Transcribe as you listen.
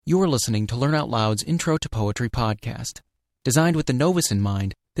You are listening to Learn Out Loud's Intro to Poetry podcast. Designed with the novice in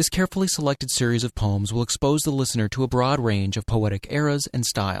mind, this carefully selected series of poems will expose the listener to a broad range of poetic eras and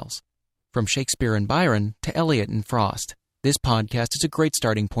styles. From Shakespeare and Byron to Eliot and Frost, this podcast is a great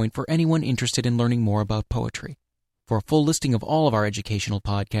starting point for anyone interested in learning more about poetry. For a full listing of all of our educational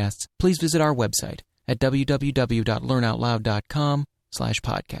podcasts, please visit our website at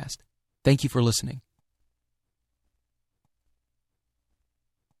www.learnoutloud.com/podcast. Thank you for listening.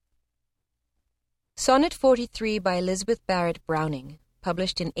 Sonnet 43 by Elizabeth Barrett Browning,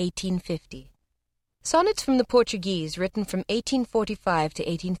 published in 1850. Sonnets from the Portuguese, written from 1845 to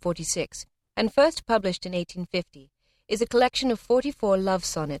 1846, and first published in 1850, is a collection of 44 love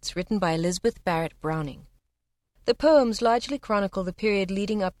sonnets written by Elizabeth Barrett Browning. The poems largely chronicle the period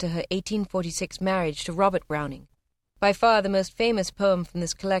leading up to her 1846 marriage to Robert Browning. By far the most famous poem from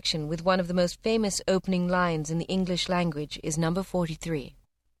this collection, with one of the most famous opening lines in the English language, is number 43.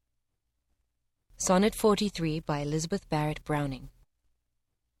 Sonnet 43 by Elizabeth Barrett Browning.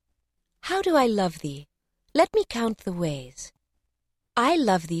 How do I love thee? Let me count the ways. I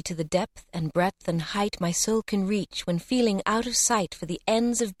love thee to the depth and breadth and height my soul can reach when feeling out of sight for the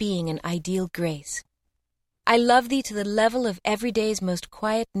ends of being an ideal grace. I love thee to the level of everyday's most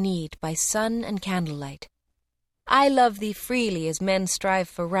quiet need by sun and candlelight. I love thee freely as men strive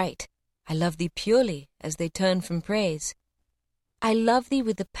for right. I love thee purely as they turn from praise. I love thee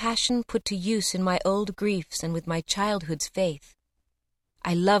with the passion put to use in my old griefs and with my childhood's faith.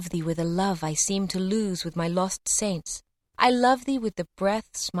 I love thee with a love I seem to lose with my lost saints. I love thee with the breath,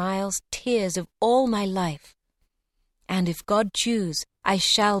 smiles, tears of all my life. And if God choose, I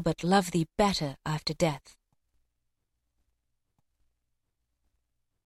shall but love thee better after death.